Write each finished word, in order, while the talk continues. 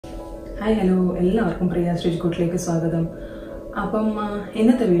Hi hello എല്ലാവർക്കും പ്രിയ ശ്രീജിക്കുട്ടിലേക്ക് സ്വാഗതം. അപ്പം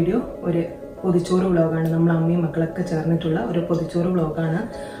ഇന്നത്തെ വീഡിയോ ഒരു പൊതിച്ചോറ് വ്ളോഗാണ്. നമ്മൾ അമ്മയും മക്കളൊക്കെ ചേർന്നിട്ടുള്ള ഒരു പൊതിച്ചോറ് വ്ളോഗാണ്.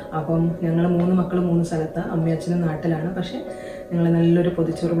 അപ്പം ഞങ്ങൾ 3 മക്കൾ 3 സ്ഥലത്ത്, അമ്മയും അച്ഛനും നാട്ടിലാണ്. പക്ഷേ ഞങ്ങൾ നല്ലൊരു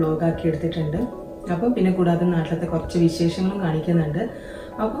പൊതിച്ചോറ് വ്ളോഗാക്കി എടുത്തിട്ടുണ്ട്. അപ്പം പിന്നെ കൂടാതെ നാട്ടിലത്തെ കുറച്ച് വിശേഷങ്ങളും കാണിക്കുന്നുണ്ട്.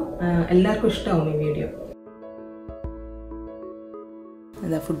 അപ്പം എല്ലാവർക്കും ഇഷ്ടമാവും ഈ വീഡിയോ.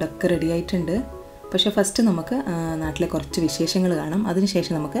 അതാ ഫുഡൊക്കെ റെഡി ആയിട്ടുണ്ട്. പക്ഷേ ഫസ്റ്റ് നമുക്ക് നാട്ടിലെ കുറച്ച് വിശേഷങ്ങൾ കാണാം.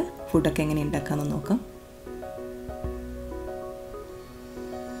 അതിനുശേഷം നമുക്ക് ഫുഡൊക്കെ എങ്ങനെ ഉണ്ടാക്കാമെന്ന് നോക്കാം.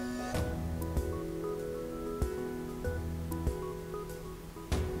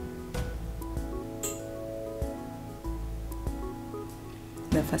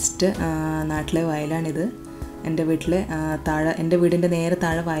 ഫസ്റ്റ് നാട്ടിലെ വയലാണിത്. എൻ്റെ വീടിൻ്റെ നേരെ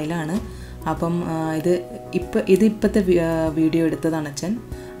താഴെ വയലാണ്. അപ്പം ഇപ്പോഴത്തെ വീഡിയോ എടുത്തതാണ് അച്ഛൻ.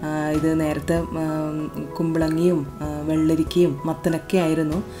 ഇത് നേരത്തെ കുമ്പളങ്ങിയും വെള്ളരിക്കയും മത്തനൊക്കെ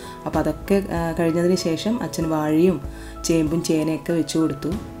ആയിരുന്നു. അപ്പോൾ അതൊക്കെ കഴിഞ്ഞതിന് ശേഷം അച്ഛൻ വാഴയും ചേമ്പും ചേനയൊക്കെ വെച്ച്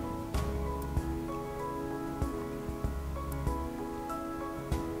കൊടുത്തു.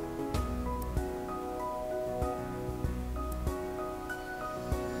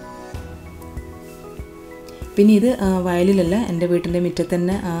 പിന്നെ ഇത് വയലിലല്ല, എൻ്റെ വീട്ടിൻ്റെ മുറ്റത്ത്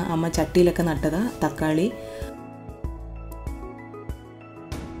തന്നെ അമ്മ ചട്ടിയിലൊക്കെ നട്ടതാണ് തക്കാളി.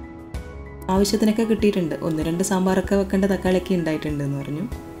 ആവശ്യത്തിനൊക്കെ കിട്ടിയിട്ടുണ്ട്. 1-2 സാമ്പാറൊക്കെ വെക്കേണ്ട തക്കാളിയൊക്കെ ഉണ്ടായിട്ടുണ്ട് എന്ന് പറഞ്ഞു.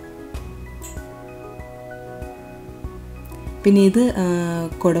 പിന്നെ ഇത്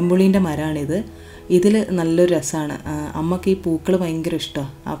കൊടംപുളീൻ്റെ മരമാണിത്. ഇതിൽ നല്ലൊരു രസമാണ്. അമ്മക്ക് ഈ പൂക്കൾ ഭയങ്കര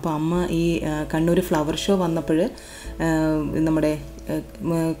ഇഷ്ടമാണ്. അപ്പോൾ അമ്മ ഈ കണ്ണൂർ ഫ്ലവർ ഷോ വന്നപ്പോൾ നമ്മുടെ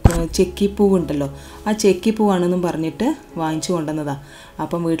ചെക്കിപ്പൂവുണ്ടല്ലോ, ആ ചെക്കിപ്പൂവാണെന്നും പറഞ്ഞിട്ട് വാങ്ങിച്ചു കൊണ്ടുവന്നതാണ്.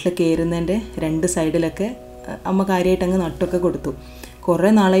 അപ്പം വീട്ടിൽ കയറുന്നതിൻ്റെ 2 സൈഡിലൊക്കെ അമ്മ കാര്യമായിട്ട് അങ്ങ് നട്ടൊക്കെ കൊടുത്തു. കുറേ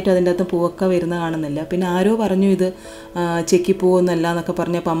നാളായിട്ട് അതിൻ്റെ അകത്ത് പൂവൊക്കെ വരുന്ന കാണുന്നില്ല. പിന്നെ ആരോ പറഞ്ഞു ഇത് ചെക്കിപ്പൂവൊന്നുമല്ല എന്നൊക്കെ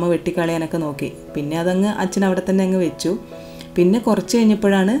പറഞ്ഞപ്പോൾ അമ്മ വെട്ടിക്കളയാനൊക്കെ നോക്കി. പിന്നെ അതങ്ങ് അച്ഛൻ അവിടെ തന്നെ അങ്ങ് വെച്ചു. പിന്നെ കുറച്ച്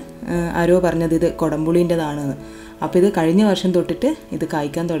കഴിഞ്ഞപ്പോഴാണ് ആരോ പറഞ്ഞത് ഇത് കൊടംപുളീൻ്റെതാണെന്ന്. അപ്പോൾ ഇത് കഴിഞ്ഞ വർഷം തൊട്ടിട്ട് ഇത്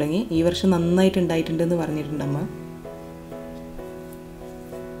കായ്ക്കാൻ തുടങ്ങി. ഈ വർഷം നന്നായിട്ട് ഉണ്ടായിട്ടുണ്ടെന്ന് പറഞ്ഞിട്ടുണ്ട് അമ്മ.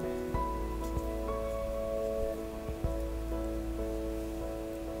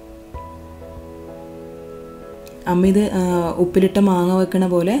 അമ്മ ഇത് ഉപ്പിലിട്ട മാങ്ങ വെക്കണ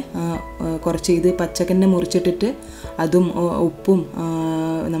പോലെ കുറച്ച് ഇത് പച്ചക്കന്നെ മുറിച്ചിട്ടിട്ട് അതും ഉപ്പും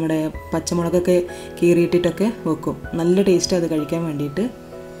നമ്മുടെ പച്ചമുളകൊക്കെ കീറിയിട്ടിട്ടൊക്കെ വെക്കും. നല്ല ടേസ്റ്റ് അത് കഴിക്കാൻ വേണ്ടിയിട്ട്.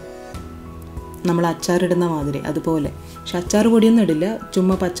 നമ്മൾ അച്ചാറിടുന്ന മാതിരി അതുപോലെ. പക്ഷെ അച്ചാർ പൊടിയൊന്നും ഇടില്ല,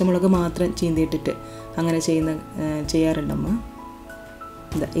 ചുമ്മാ പച്ചമുളക് മാത്രം ചീന്തിയിട്ടിട്ട് അങ്ങനെ ചെയ്യാറുണ്ട് അമ്മ.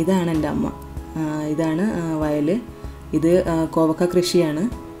 ഇതാണ് എൻ്റെ അമ്മ. ഇതാണ് വയൽ. ഇത് കോവക്ക കൃഷിയാണ്.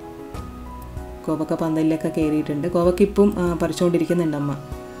 കോവക്ക പന്തലിലൊക്കെ കയറിയിട്ടുണ്ട്. കോവക്ക ഇപ്പം പറിച്ചുകൊണ്ടിരിക്കുന്നുണ്ട് അമ്മ.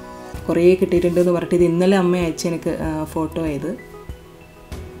 കുറേ കിട്ടിയിട്ടുണ്ടെന്ന് പറഞ്ഞിട്ട് ഇത് ഇന്നലെ അമ്മ അയച്ച് എനിക്ക് ഫോട്ടോ ആയത്.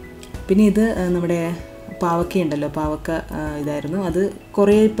 പിന്നെ ഇത് നമ്മുടെ പാവക്കയുണ്ടല്ലോ, പാവക്ക ഇതായിരുന്നു. അത്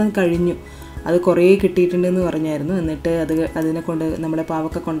കുറേ ഇപ്പം കഴിഞ്ഞു. അത് കുറേ കിട്ടിയിട്ടുണ്ടെന്ന് പറഞ്ഞായിരുന്നു. എന്നിട്ട് അതിനെ കൊണ്ട് നമ്മുടെ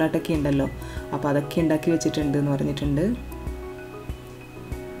പാവക്ക കൊണ്ടാട്ടൊക്കെ ഉണ്ടല്ലോ, അപ്പോൾ അതൊക്കെ ഉണ്ടാക്കി വെച്ചിട്ടുണ്ട് എന്ന് പറഞ്ഞിട്ടുണ്ട്.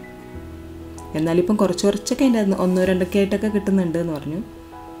 എന്നാലിപ്പം കുറച്ചൊക്കെ ഉണ്ടായിരുന്നു, 1-2 ആയിട്ടൊക്കെ കിട്ടുന്നുണ്ട് എന്ന് പറഞ്ഞു.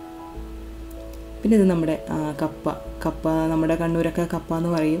 പിന്നെ ഇത് നമ്മുടെ കപ്പ നമ്മുടെ കണ്ണൂരൊക്കെ കപ്പ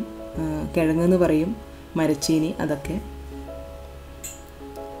എന്ന് പറയും, കിഴങ്ങെന്ന് പറയും, മരച്ചീനി അതൊക്കെ.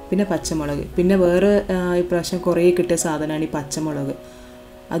 പിന്നെ പച്ചമുളക്. പിന്നെ വേറെ ഇപ്രാവശ്യം കുറേ കിട്ടിയ സാധനമാണ് ഈ പച്ചമുളക്.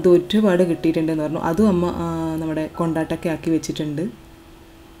 അത് ഒരുപാട് കിട്ടിയിട്ടുണ്ടെന്ന് പറഞ്ഞു. അതും അമ്മ നമ്മുടെ കൊണ്ടാട്ടൊക്കെ ആക്കി വെച്ചിട്ടുണ്ട്.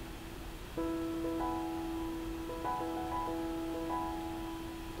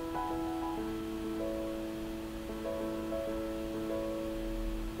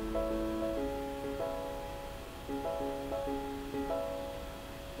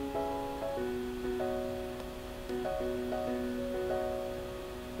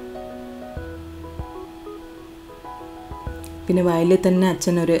 പിന്നെ വയലിൽ തന്നെ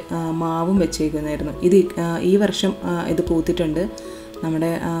അച്ഛനൊരു മാവും വെച്ചേക്കുന്നായിരുന്നു. ഇത് ഈ വർഷം ഇത് പൂത്തിട്ടുണ്ട്. നമ്മുടെ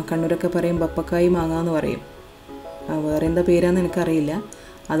കണ്ണൂരൊക്കെ പറയും ബപ്പക്കായി മാങ്ങ എന്ന് പറയും. വേറെ എന്താ പേരാന്ന് എനിക്കറിയില്ല.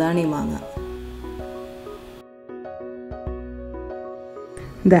 അതാണ് ഈ മാങ്ങ.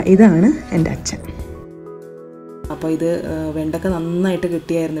 ഇതാണ് എൻ്റെ അച്ഛൻ. അപ്പോൾ ഇത് വെണ്ടക്ക നന്നായിട്ട്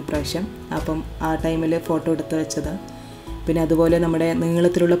കിട്ടിയായിരുന്നു ഇപ്രാവശ്യം. അപ്പം ആ ടൈമിൽ ഫോട്ടോ എടുത്ത് വെച്ചതാണ്. പിന്നെ അതുപോലെ നമ്മുടെ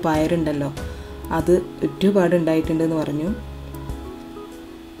നീളത്തിലുള്ള പയറുണ്ടല്ലോ, അത് ഒരുപാട് ഉണ്ടായിട്ടുണ്ടെന്ന് പറഞ്ഞു.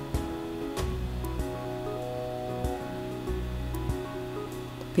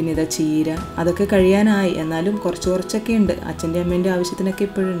 പിന്നെ ഇതാ ചീര, അതൊക്കെ കഴിയാനായി. എന്നാലും കുറച്ചൊക്കെ ഉണ്ട്. അച്ഛൻ്റെ അമ്മേൻ്റെ ആവശ്യത്തിനൊക്കെ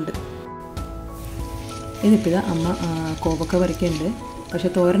ഇപ്പോഴും ഉണ്ട്. ഇതിപ്പോൾ ഇതാ അമ്മ കോവക്ക പറിക്കുന്നുണ്ട്. പക്ഷേ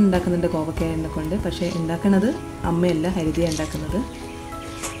തോരൻ ഉണ്ടാക്കുന്നുണ്ട് കോവക്കയെ കൊണ്ട്. പക്ഷേ ഉണ്ടാക്കുന്നത് അമ്മയല്ല, ഹരിതയാണ് ഉണ്ടാക്കുന്നത്.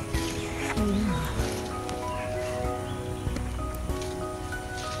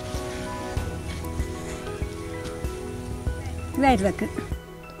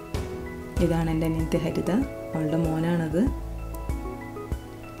 ഇതാണ് എൻ്റെ അനിയത്തി ഹരിത, അവളുടെ മോനാണത്.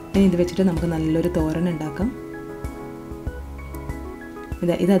 ഇനി ഇത് വെച്ചിട്ട് നമുക്ക് നല്ലൊരു തോരൻ ഉണ്ടാക്കാം.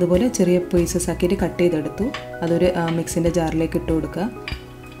 ഇത് അതുപോലെ ചെറിയ പീസസ് ആക്കിയിട്ട് കട്ട് ചെയ്തെടുത്തു. അതൊരു മിക്സിൻ്റെ ജാറിലേക്ക് ഇട്ട് കൊടുക്കുക.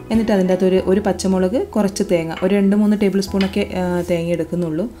 എന്നിട്ട് അതിൻ്റെ അകത്ത് ഒരു പച്ചമുളക്, കുറച്ച് തേങ്ങ, ഒരു 2-3 ടേബിൾ സ്പൂണൊക്കെ തേങ്ങ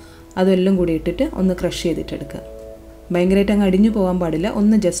എടുക്കുന്നുള്ളൂ. അതെല്ലാം കൂടി ഇട്ടിട്ട് ഒന്ന് ക്രഷ് ചെയ്തിട്ടെടുക്കുക. ഭയങ്കരമായിട്ട് അങ്ങ് അടിഞ്ഞു പോകാൻ പാടില്ല,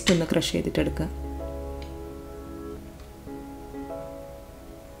 ഒന്ന് ജസ്റ്റ് ഒന്ന് ക്രഷ് ചെയ്തിട്ടെടുക്കുക.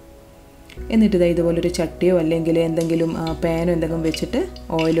 എന്നിട്ട് ഇതുപോലൊരു ചട്ടിയോ അല്ലെങ്കിൽ എന്തെങ്കിലും പാനോ എന്തെങ്കിലും വെച്ചിട്ട്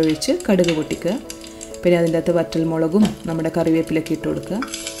ഓയിലൊഴിച്ച് കടുക് പൊട്ടിക്കുക. പിന്നെ അതിൻ്റെ അകത്ത് വറ്റൽമുളകും നമ്മുടെ കറിവേപ്പിലൊക്കെ ഇട്ട് കൊടുക്കുക.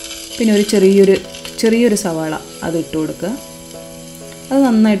 പിന്നെ ഒരു ചെറിയൊരു സവാള അത് ഇട്ട് കൊടുക്കുക. അത്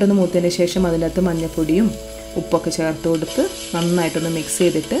നന്നായിട്ടൊന്ന് മൂത്തതിന് ശേഷം അതിൻ്റെ അകത്ത് മഞ്ഞൾപ്പൊടിയും ഉപ്പൊക്കെ ചേർത്ത് കൊടുത്ത് നന്നായിട്ടൊന്ന് മിക്സ്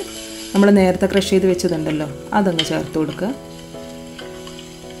ചെയ്തിട്ട് നമ്മൾ നേരത്തെ ക്രഷ് ചെയ്ത് വെച്ചതുണ്ടല്ലോ അതങ്ങ് ചേർത്ത് കൊടുക്കുക.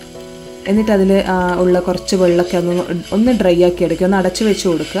 എന്നിട്ട് അതിൽ ഉള്ള കുറച്ച് വെള്ളമൊക്കെ ഒന്ന് ഡ്രൈ ആക്കി എടുക്കുക, ഒന്ന് അടച്ച് വെച്ച്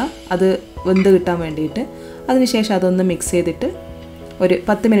കൊടുക്കുക, അത് വെന്ത് കിട്ടാൻ വേണ്ടിയിട്ട്. അതിനുശേഷം അതൊന്ന് മിക്സ് ചെയ്തിട്ട് ഒരു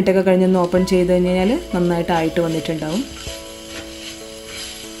 10 മിനിറ്റൊക്കെ കഴിഞ്ഞൊന്ന് ഓപ്പൺ ചെയ്ത് കഴിഞ്ഞാൽ നന്നായിട്ട് ആയിട്ട് വന്നിട്ടുണ്ടാവും.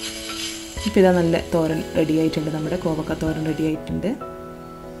 ഇപ്പോൾ ഇതാ നല്ല തോരൻ റെഡി ആയിട്ടുണ്ട്, നമ്മുടെ കോവക്ക തോരൻ റെഡി ആയിട്ടുണ്ട്.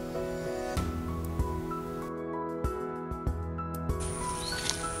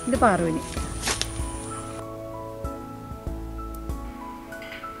 ഇത് പാറുവിന്.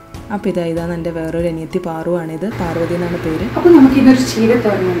 അപ്പോൾ ഇതാണ് എൻ്റെ വേറൊരു അനിയത്തി പാറുവാണിത്, പാർവതി എന്നാണ് പേര്. അപ്പോൾ നമുക്കിതൊരു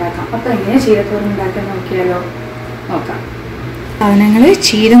ചീരത്തോരൻ ഉണ്ടാക്കാം. അപ്പോൾ എങ്ങനെ ചീരത്തോരൻ ഉണ്ടാക്കാൻ നോക്കാം. സാധനങ്ങൾ: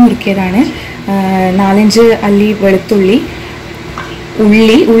 ചീര നുറുക്കിയതാണ്, 4-5 അല്ലി വെളുത്തുള്ളി,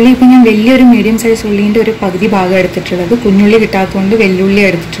 ഉള്ളി ഇപ്പം ഞാൻ വലിയൊരു മീഡിയം സൈസ് ഉള്ളീൻ്റെ ഒരു പകുതി ഭാഗം എടുത്തിട്ടുള്ളത്, കുഞ്ഞുള്ളി കിട്ടാത്തതുകൊണ്ട് വെല്ലുള്ളി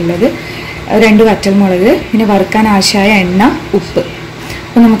എടുത്തിട്ടുള്ളത്, 2 വറ്റൽമുളക്, പിന്നെ വറുക്കാൻ ആവശ്യമായ എണ്ണ, ഉപ്പ്.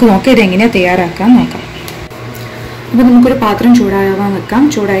 അപ്പോൾ നമുക്ക് നോക്കാം ഇതെങ്ങനെയാണ് തയ്യാറാക്കാൻ നോക്കാം. അപ്പോൾ നമുക്കൊരു പാത്രം ചൂടാകാൻ വെക്കാം.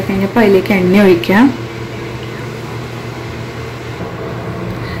 ചൂടായി കഴിഞ്ഞപ്പോൾ അതിലേക്ക് എണ്ണ ഒഴിക്കാം.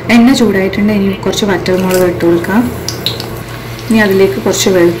 എണ്ണ ചൂടായിട്ടുണ്ട്. ഇനി കുറച്ച് വറ്റൽമുളക് ഇട്ട് കൊടുക്കാം. ഇനി അതിലേക്ക് കുറച്ച്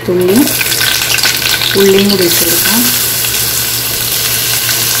വെളുത്തുള്ളിയും ഉള്ളിയും കൂടി ഇട്ട് കൊടുക്കാം.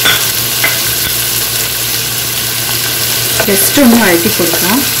 ജസ്റ്റ് ഒന്ന് വഴറ്റി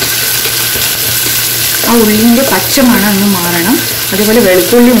കൊടുക്കാം. ആ ഉള്ളിൻ്റെ പച്ചമണം ഒന്ന് മാറണം. അതേപോലെ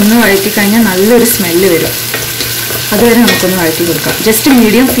വെളുത്തുള്ളി ഒന്ന് വഴറ്റി കഴിഞ്ഞാൽ നല്ലൊരു സ്മെല്ല് വരും. അതുവരെ നമുക്കൊന്ന് വഴറ്റി കൊടുക്കാം. ജസ്റ്റ്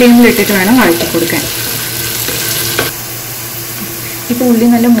മീഡിയം ഫ്ലെയിമിൽ ഇട്ടിട്ട് വേണം വഴറ്റി കൊടുക്കാൻ. ഇപ്പോൾ ഉള്ളി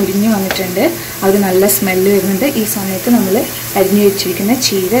നല്ല മുരിഞ്ഞ് വന്നിട്ടുണ്ട്, അത് നല്ല സ്മെല്ല് വരുന്നുണ്ട്. ഈ സമയത്ത് നമ്മൾ അരിഞ്ഞു വെച്ചിരിക്കുന്ന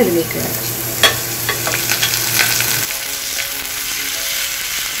ചീര ഇതിലേക്ക് ഇടാം.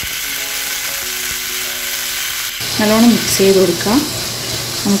 നല്ലോണം മിക്സ് ചെയ്ത് കൊടുക്കാം.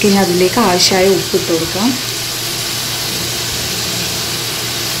 നമുക്കിനി അതിലേക്ക് ആവശ്യമായ ഉപ്പിട്ട് കൊടുക്കാം.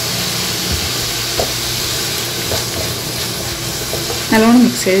 നല്ലോണം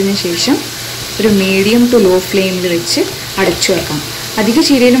മിക്സ് ചെയ്തതിന് ശേഷം ഒരു മീഡിയം ടു ലോ ഫ്ലെയിമിൽ വെച്ച് അടച്ചു വെക്കാം. അധിക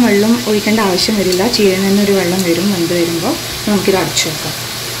ചീരയിലും വെള്ളം ഒഴിക്കേണ്ട ആവശ്യം വരില്ല. ചീരയിൽ നിന്നൊരു വെള്ളം വരും, വെന്ത് വരുമ്പോൾ നമുക്കിത് അടച്ചു വെക്കാം.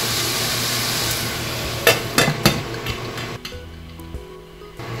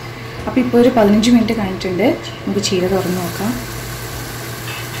 അപ്പോൾ ഇപ്പോൾ ഒരു 15 മിനിറ്റ് കഴിഞ്ഞിട്ടുണ്ട്. നമുക്ക് ചീര തുറന്ന് നോക്കാം.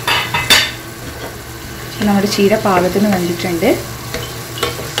 നമ്മുടെ ചീര പാകത്തിന് വെന്തിട്ടുണ്ട്.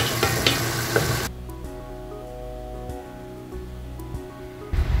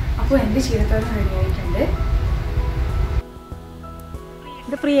 അപ്പോൾ എൻ്റെ ചീരത്തോരൻ റെഡി ആയിട്ടുണ്ട്.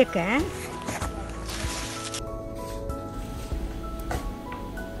 ഇത് പ്രിയൊക്കെ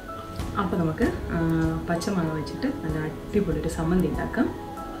അപ്പോൾ നമുക്ക് പച്ചമാങ്ങ വെച്ചിട്ട് നല്ല അടിപൊളി ഒരു സമ്മന്തി ഉണ്ടാക്കാം.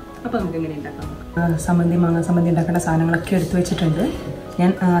 അപ്പോൾ നമുക്ക് എങ്ങനെ ഉണ്ടാക്കാം? മാങ്ങ സമ്മന്തി ഉണ്ടാക്കേണ്ട സാധനങ്ങളൊക്കെ എടുത്തു വെച്ചിട്ടുണ്ട്.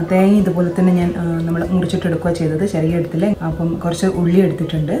 ഞാൻ തേങ്ങ ഇതുപോലെ തന്നെ നമ്മൾ മുറിച്ചിട്ടെടുക്കുക ചെയ്തത്, ചെറിയ എടുത്തില്ല. അപ്പം കുറച്ച് ഉള്ളി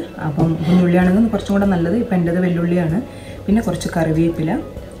എടുത്തിട്ടുണ്ട്. അപ്പം കുഞ്ഞുള്ളിയാണെങ്കിൽ കുറച്ചും കൂടെ നല്ലത്. ഇപ്പം എൻ്റേത് വെല്ലുള്ളിയാണ്. പിന്നെ കുറച്ച് കറിവേപ്പില,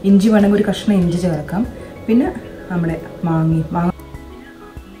 ഇഞ്ചി വേണമെങ്കിൽ ഒരു കഷ്ണം ഇഞ്ചി ചേർക്കാം. പിന്നെ നമ്മുടെ മാങ്ങ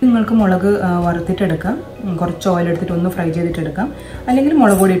നിങ്ങൾക്ക് മുളക് വറുത്തിട്ടെടുക്കാം. കുറച്ച് ഓയിൽ എടുത്തിട്ട് ഒന്ന് ഫ്രൈ ചെയ്തിട്ടെടുക്കാം, അല്ലെങ്കിൽ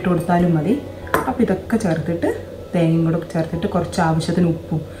മുളക് പൊടി ഇട്ട് കൊടുത്താലും മതി. അപ്പോൾ ഇതൊക്കെ ചേർത്തിട്ട് തേങ്ങയും കൂടെ ചേർത്തിട്ട് കുറച്ച് ആവശ്യത്തിന്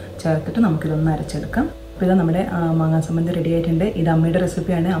ഉപ്പും ചേർത്തിട്ട് നമുക്കിതൊന്ന് അരച്ചെടുക്കാം. അപ്പോൾ ഇത് നമ്മുടെ മാങ്ങാ സമ്മന്തി റെഡി ആയിട്ടുണ്ട്. ഇത് അമ്മയുടെ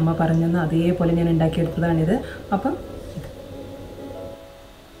റെസിപ്പിയാണ്. അമ്മ പറഞ്ഞെന്ന് അതേപോലെ ഞാൻ ഉണ്ടാക്കിയെടുത്തതാണിത്. അപ്പോൾ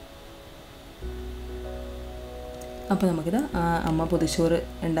നമുക്കിത് അമ്മ പൊതിച്ചോറ്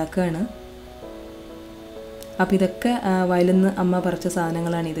ഉണ്ടാക്കുകയാണ്. അപ്പോൾ ഇതൊക്കെ വയലിൽ നിന്ന് അമ്മ പറിച്ച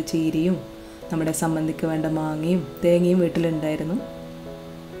സാധനങ്ങളാണ്. ഇത് ചീരയും നമ്മുടെ സമ്മന്തിക്ക് വേണ്ട മാങ്ങയും തേങ്ങയും വീട്ടിലുണ്ടായിരുന്നു.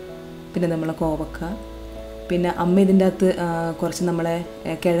 പിന്നെ നമ്മളെ കോവക്ക, പിന്നെ അമ്മ ഇതിൻ്റെ അകത്ത് കുറച്ച് നമ്മളെ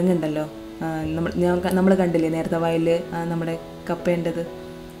കിഴങ്ങുണ്ടല്ലോ, നമ്മൾ കണ്ടില്ലേ നേരത്തെ വയലിൽ നമ്മുടെ കപ്പേണ്ടത്,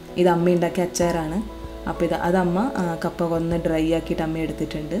 ഇത് അമ്മ ഉണ്ടാക്കിയ അച്ചാറാണ്. അപ്പോൾ അത് അമ്മ കപ്പ ഒന്ന് ഡ്രൈ ആക്കിയിട്ട് അമ്മ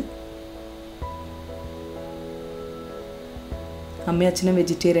എടുത്തിട്ടുണ്ട്. അമ്മയും അച്ഛനും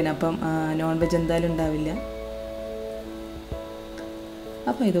വെജിറ്റേറിയൻ, അപ്പം നോൺ വെജ് എന്തായാലും ഉണ്ടാവില്ല.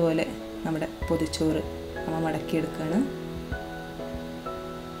 അപ്പോൾ ഇതുപോലെ നമ്മുടെ പൊതിച്ചോറ് അമ്മ മടക്കിയെടുക്കുകയാണ്.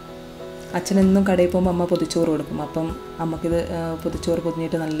 അച്ഛനെന്നും കടയിൽ പോകുമ്പോൾ അമ്മ പൊതിച്ചോറ് കൊടുക്കും. അപ്പം അമ്മക്കിത് പൊതിച്ചോറ്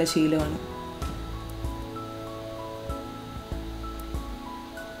പൊതിഞ്ഞിട്ട് നല്ല ശീലമാണ്.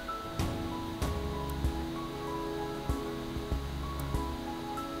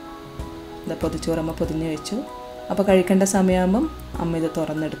 പൊതിച്ചോറ് അമ്മ പൊതിഞ്ഞ് വെച്ചു. അപ്പോൾ കഴിക്കേണ്ട സമയമാകുമ്പം അമ്മ ഇത്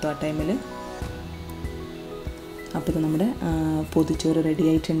തുറന്നെടുത്തു ആ ടൈമിൽ. അപ്പോൾ ഇത് നമ്മുടെ പൊതിച്ചോറ് റെഡി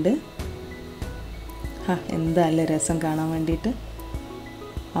ആയിട്ടുണ്ട്. എന്താ നല്ല രസം കാണാൻ വേണ്ടിയിട്ട്.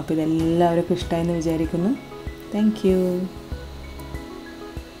 അപ്പോൾ ഇതെല്ലാവർക്കും ഇഷ്ടമായെന്ന് വിചാരിക്കുന്നു. Thank you.